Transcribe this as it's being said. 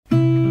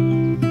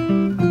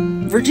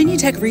Virginia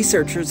Tech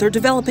researchers are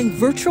developing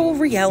virtual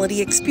reality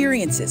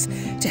experiences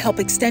to help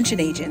extension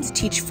agents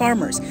teach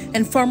farmers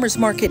and farmers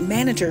market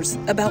managers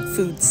about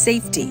food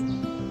safety.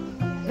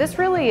 This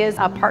really is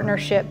a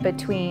partnership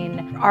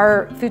between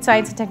our Food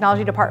Science and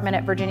Technology Department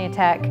at Virginia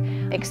Tech,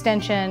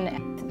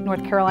 Extension,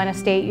 North Carolina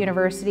State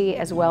University,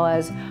 as well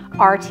as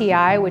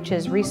RTI, which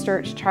is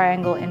Research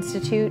Triangle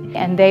Institute.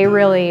 And they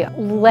really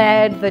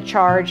led the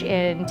charge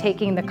in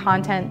taking the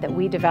content that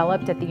we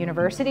developed at the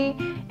university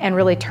and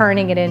really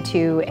turning it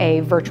into a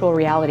virtual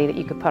reality that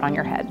you could put on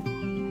your head.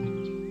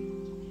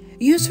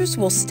 Users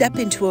will step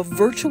into a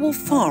virtual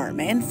farm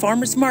and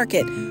farmers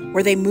market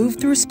where they move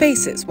through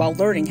spaces while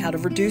learning how to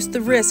reduce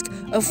the risk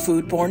of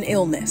foodborne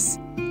illness.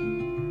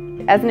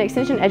 As an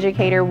extension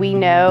educator, we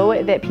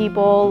know that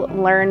people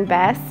learn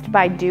best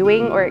by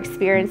doing or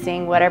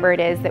experiencing whatever it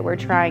is that we're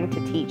trying to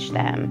teach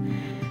them.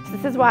 So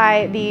this is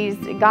why these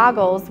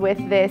goggles with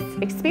this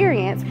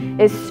experience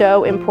is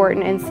so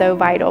important and so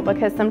vital,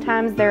 because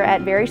sometimes they're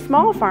at very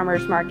small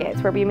farmers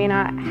markets where we may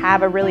not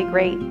have a really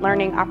great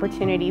learning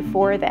opportunity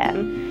for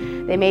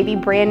them. They may be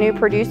brand new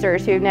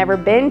producers who've never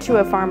been to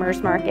a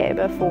farmer's market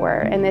before,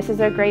 and this is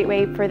a great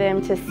way for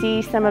them to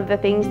see some of the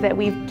things that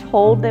we've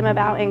told them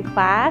about in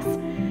class,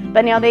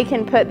 but now they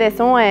can put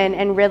this on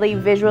and really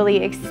visually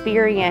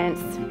experience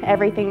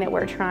everything that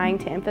we're trying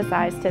to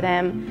emphasize to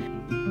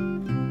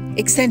them.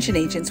 Extension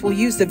agents will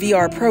use the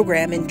VR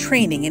program in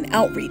training and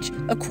outreach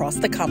across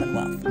the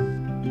Commonwealth.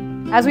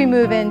 As we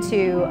move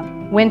into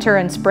winter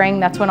and spring,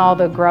 that's when all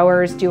the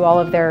growers do all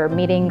of their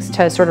meetings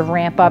to sort of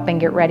ramp up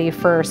and get ready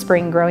for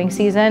spring growing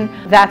season.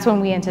 That's when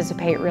we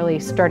anticipate really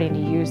starting to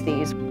use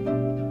these.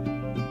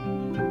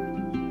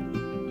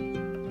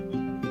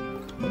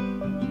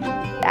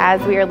 As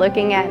we are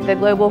looking at the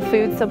global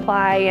food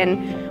supply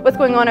and what's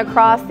going on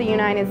across the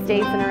United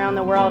States and around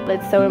the world,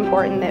 it's so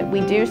important that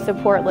we do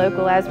support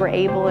local as we're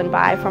able and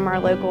buy from our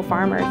local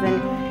farmers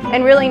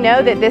and really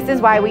know that this is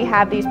why we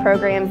have these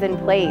programs in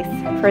place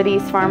for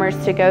these farmers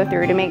to go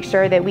through to make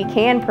sure that we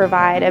can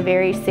provide a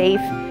very safe,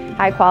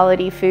 high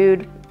quality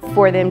food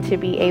for them to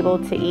be able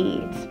to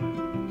eat.